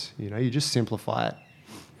overhead press. You just simplify it.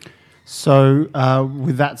 So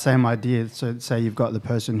with that same idea, so say you've got the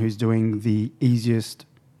person who's doing the easiest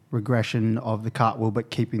regression of the cartwheel, but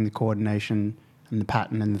keeping the coordination and the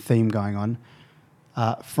pattern and the theme going on.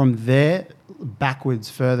 From there, backwards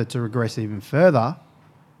further to regress even further,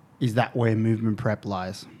 is that where movement prep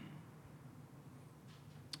lies?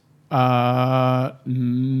 No,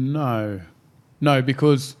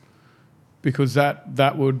 because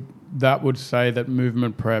that would say that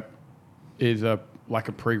movement prep is like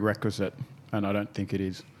a prerequisite, and I don't think it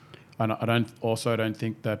is. And I don't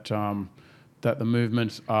think that that the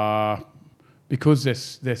movements are, because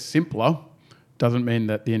they're simpler, doesn't mean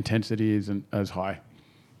that the intensity isn't as high,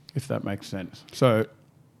 if that makes sense. So,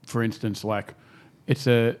 for instance, like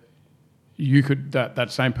that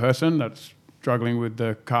same person that's struggling with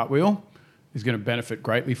the cartwheel is going to benefit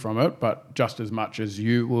greatly from it, but just as much as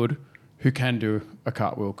you would, who can do a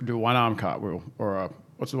cartwheel, could do a one-arm cartwheel, or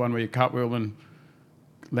what's the one where you cartwheel and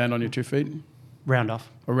land on your 2 feet? Round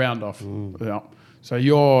off. A round off. Yeah. So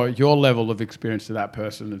your level of experience to that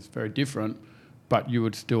person is very different, but you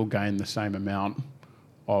would still gain the same amount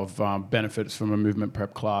of benefits from a movement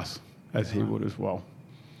prep class as he would as well.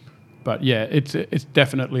 But yeah, it's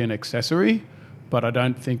definitely an accessory, but I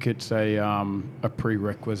don't think it's a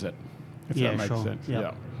prerequisite, if that makes sense. Yep.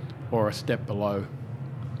 Yeah. Or a step below.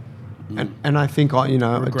 And I think,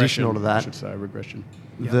 additional to that, I should say regression.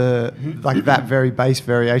 That very base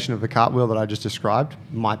variation of the cartwheel that I just described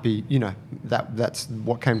might be, that's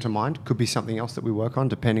what came to mind. Could be something else that we work on,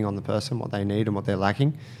 depending on the person, what they need and what they're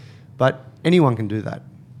lacking. But anyone can do that,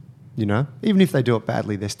 Even if they do it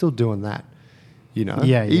badly, they're still doing that,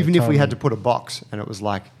 Even if we had to put a box and it was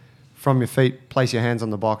like, from your feet, place your hands on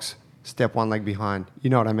the box, step one leg behind. You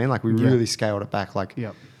know what I mean? Like we really scaled it back. Like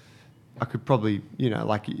I could probably,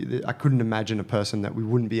 I couldn't imagine a person that we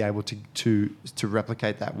wouldn't be able to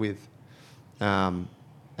replicate that with. And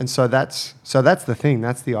so that's the thing.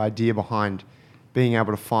 That's the idea behind being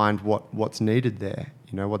able to find what's needed there.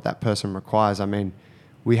 What that person requires. I mean,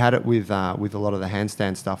 we had it with a lot of the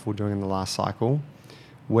handstand stuff we're doing in the last cycle,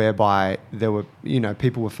 whereby there were,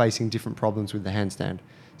 people were facing different problems with the handstand.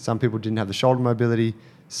 Some people didn't have the shoulder mobility.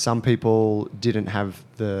 Some people didn't have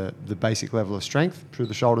the basic level of strength through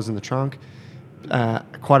the shoulders and the trunk.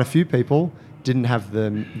 Quite a few people didn't have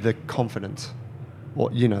the confidence, or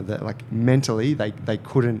mentally they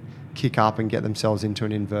couldn't kick up and get themselves into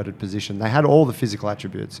an inverted position. They had all the physical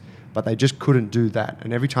attributes, but they just couldn't do that.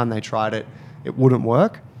 And every time they tried it, it wouldn't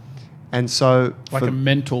work. And so like a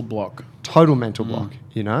mental block, total mental block,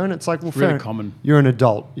 And it's like, well, really common. You're an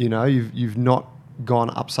adult, you've not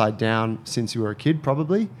gone upside down since you were a kid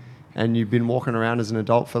probably, and you've been walking around as an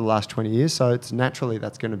adult for the last 20 years, so it's naturally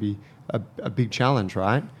that's going to be a big challenge,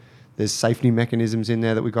 right? There's safety mechanisms in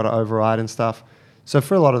there that we've got to override and stuff. So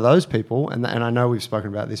for a lot of those people, and I know we've spoken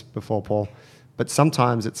about this before, Paul, But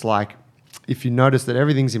sometimes it's like, if you notice that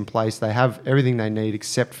everything's in place, they have everything they need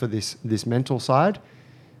except for this mental side.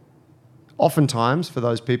 Oftentimes, for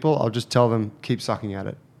those people, I'll just tell them, keep sucking at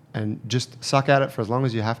it. And just suck at it for as long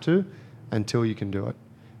as you have to until you can do it.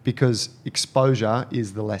 Because exposure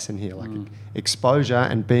is the lesson here. Like exposure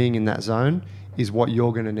and being in that zone is what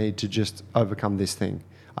you're going to need to just overcome this thing.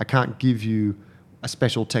 I can't give you a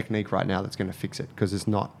special technique right now that's going to fix it, because it's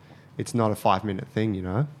not a 5-minute thing, you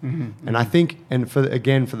know? And I think, and for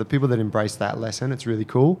the people that embrace that lesson, it's really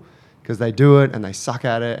cool, because they do it and they suck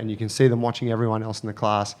at it, and you can see them watching everyone else in the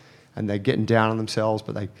class, and they're getting down on themselves,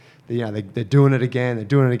 but they're doing it again,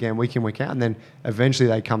 week in, week out. And then eventually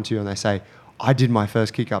they come to you and they say, I did my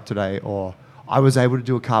first kick up today, or I was able to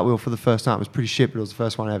do a cartwheel for the first time. It was pretty shit, but it was the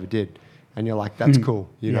first one I ever did. And you're like, that's cool,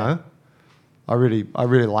 you know? I really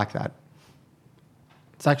like that.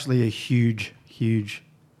 It's actually a huge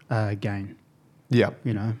gain. Yeah.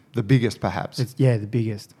 You know? The biggest, perhaps. It's the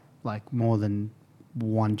biggest. Like more than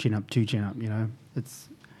 1 chin up, 2 chin up, you know?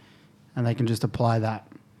 And they can just apply that.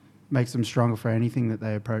 Makes them stronger for anything that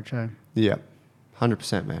they approach, eh? Yeah.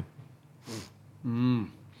 100%, man.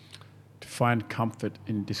 To find comfort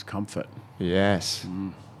in discomfort. Yes.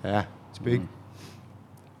 Yeah. It's big.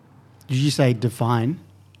 Did you say define?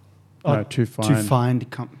 No, to find. To find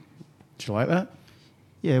Did you like that?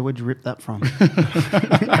 Yeah, where'd you rip that from?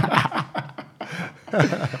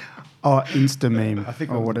 Oh, Insta meme. I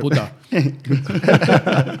think or it was Buddha.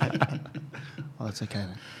 Oh, it's okay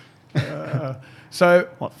then. So,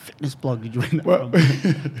 What fitness blog did you end up well,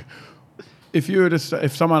 from? if you were to,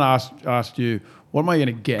 if someone asked you, what am I going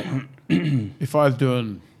to get if I was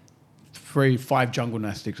doing 5 jungle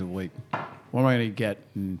gymnastics a week? What am I going to get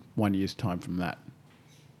in 1 year's time from that?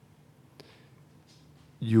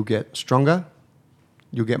 You'll get stronger.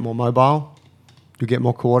 You'll get more mobile. You'll get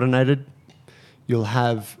more coordinated. You'll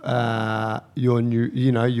have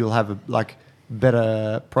you'll have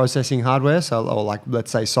better processing hardware. So, or like,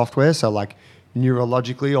 let's say software. So like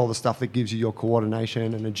neurologically, all the stuff that gives you your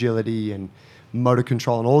coordination and agility and motor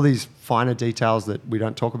control and all these finer details that we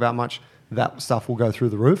don't talk about much, that stuff will go through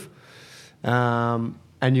the roof.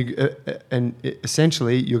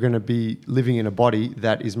 Essentially, you're going to be living in a body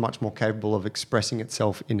that is much more capable of expressing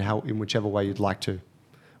itself in whichever way you'd like to,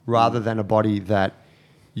 rather than a body that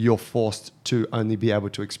you're forced to only be able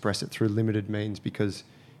to express it through limited means because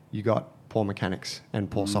you got poor mechanics and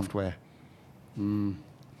poor software.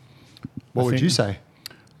 What would you say?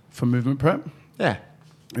 For movement prep? Yeah.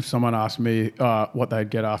 If someone asked me what they'd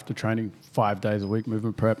get after training 5 days a week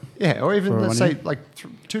movement prep, Yeah, or even, For let's 1 say, year? like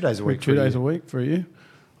 2 days a week. 2 days a week for a year,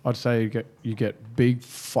 I'd say you get big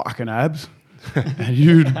fucking abs, and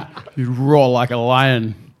you'd roar like a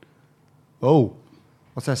lion. Oh,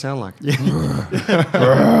 what's that sound like?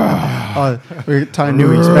 Oh, we're Tai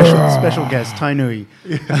Nui, special guest, Tai Nui.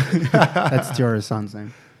 That's Tiora's son's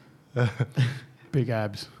name. Big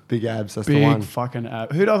abs. Big abs, that's the one. Big fucking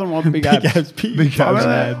abs. Who doesn't want big abs? Big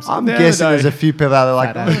abs. I'm The other guessing there's day- a few people out there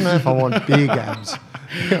like, Fat I don't know if I want big abs.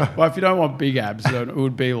 Well, if you don't want big abs, then it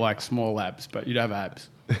would be like small abs, but you'd have abs.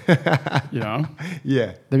 You know?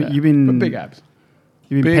 Yeah. You've been But big abs.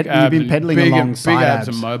 You've Big been, abs. you've been and peddling big, alongside big abs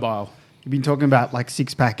abs. and mobile. You've been talking about like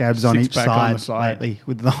 6-pack abs on each Six-pack on the side, side. lately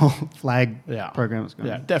with the whole flag Yeah. program that's going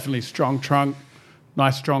Yeah, on. definitely strong trunk,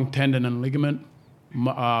 nice strong tendon and ligament,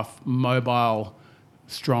 mobile,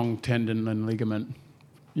 strong tendon and ligament,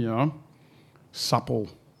 you know, supple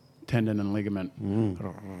tendon and ligament.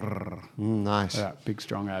 Nice. Yeah, big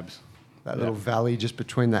strong abs. That little valley just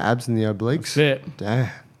between the abs and the obliques. That's it. Damn.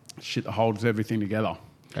 Shit that holds everything together.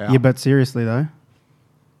 Yeah, but seriously though,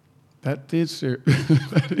 That is serious.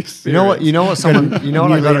 That is serious. You know what? You know what? Someone. You know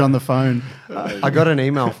what? I got on the phone. I got an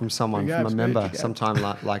email from someone, Big from a abs, member, mate, big abs. sometime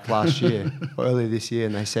like last year or earlier this year,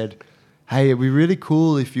 and they said, "Hey, it'd be really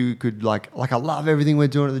cool if you could like I love everything we're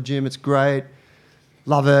doing at the gym. It's great,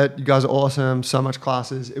 love it. You guys are awesome. So much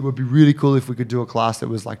classes. It would be really cool if we could do a class that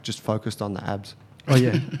was like just focused on the abs." Oh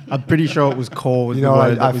yeah, I'm pretty sure it was core. Was You the know,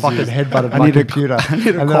 word that I was fucking used. headbutted I my need a- computer I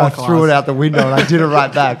need a and then I core threw class. it out the window and I did it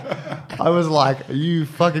right back. I was like, "Are you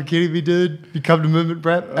fucking kidding me, dude? You come to movement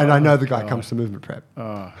prep?" And I know the guy comes to movement prep.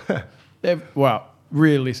 Well,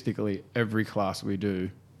 realistically, every class we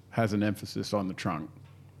do has an emphasis on the trunk.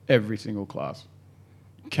 Every single class.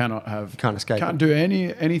 Cannot have. Can't escape Can't do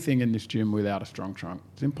anything in this gym without a strong trunk.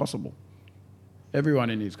 It's impossible.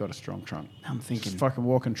 Everyone in here's got a strong trunk. I'm thinking. Just fucking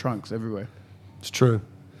walking trunks everywhere. It's true.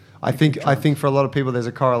 I think for a lot of people, there's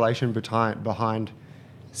a correlation behind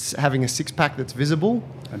having a 6-pack that's visible.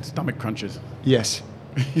 And stomach crunches. Yes.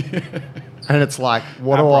 And it's like,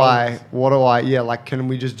 what Ab do I, yeah, like, can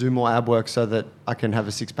we just do more ab work so that I can have a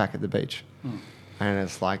 6-pack at the beach? And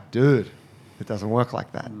it's like, dude, It doesn't work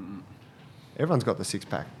like that. Everyone's got the six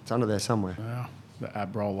pack. It's under there somewhere. Yeah, the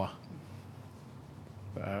ab roller.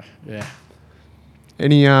 Yeah.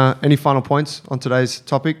 Any final points on today's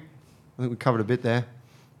topic? I think we covered a bit there.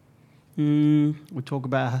 We talked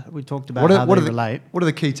about how they relate. What are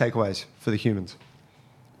the key takeaways for the humans?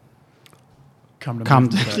 Come to Come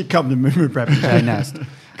movement to, prep. come to Movement Prep and Jay Nast.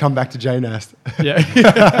 Come back to JNAST. Yeah.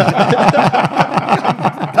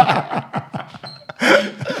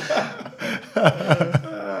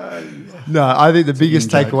 No, I think the biggest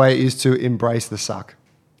in-joke. takeaway is to embrace the suck.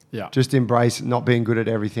 Yeah. Just embrace not being good at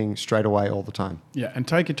everything straight away all the time. Yeah, and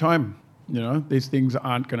take your time. You know, these things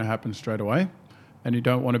aren't going to happen straight away, and you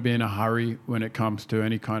don't want to be in a hurry when it comes to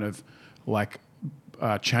any kind of like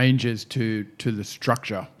changes to the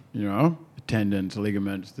structure. You know, the tendons,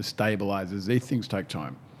 ligaments, the stabilizers. These things take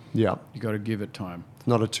time. Yeah. You got to give it time. It's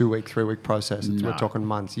not a 2-week, 3-week process. We're No. talking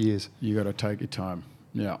months, years. You got to take your time.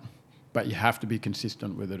 Yeah. But you have to be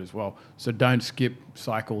consistent with it as well. So don't skip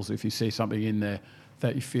cycles if you see something in there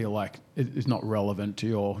that you feel like is not relevant to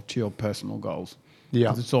your personal goals. Yeah.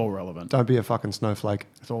 'Cause it's all relevant. Don't be a fucking snowflake.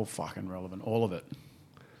 It's all fucking relevant. All of it.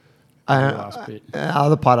 The last bit.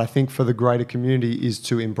 Other part, I think, for the greater community is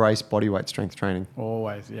to embrace bodyweight strength training.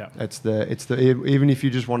 Always, yeah. It's the even if you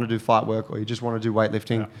just want to do fight work or you just want to do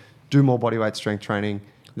weightlifting, Yeah. do more bodyweight strength training.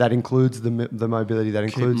 That includes the mobility. That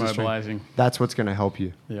Keep includes the strength. mobilizing. That's what's going to help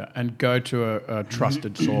you. Yeah, and go to a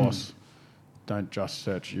trusted source. Don't just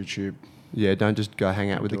search YouTube. Yeah, don't just go hang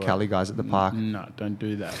out with the Do it. Cali guys at the park No, don't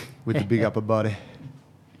do that. with the big upper body.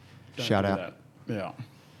 Don't Shout do out. that. Yeah.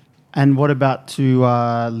 And what about to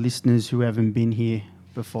listeners who haven't been here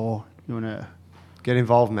before? You want to... Get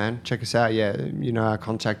involved, man. Check us out. Yeah, you know our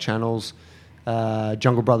contact channels.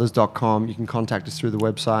 JungleBrothers.com. You can contact us through the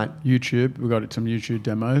website. YouTube. We've got some YouTube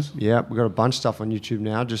demos. Yeah, we've got a bunch of stuff on YouTube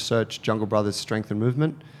now. Just search Jungle Brothers Strength and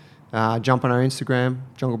Movement. Jump on our Instagram,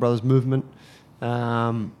 Jungle Brothers Movement.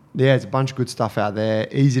 Yeah, there's a bunch of good stuff out there.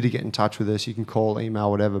 Easy to get in touch with us. You can call, email,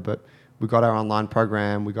 whatever. But we've got our online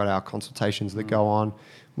program. We've got our consultations that go on.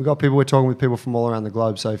 We've got people. We're talking with people from all around the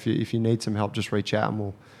globe. So if you need some help, just reach out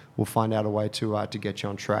and we'll find out a way to get you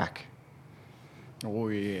on track. Oh,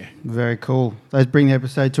 yeah. Very cool. Let's bring the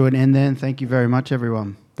episode to an end then. Thank you very much,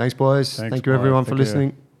 everyone. Thanks, boys. Thanks, Thank you, bye. everyone, for Take care.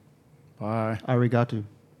 listening. Bye. Arigato.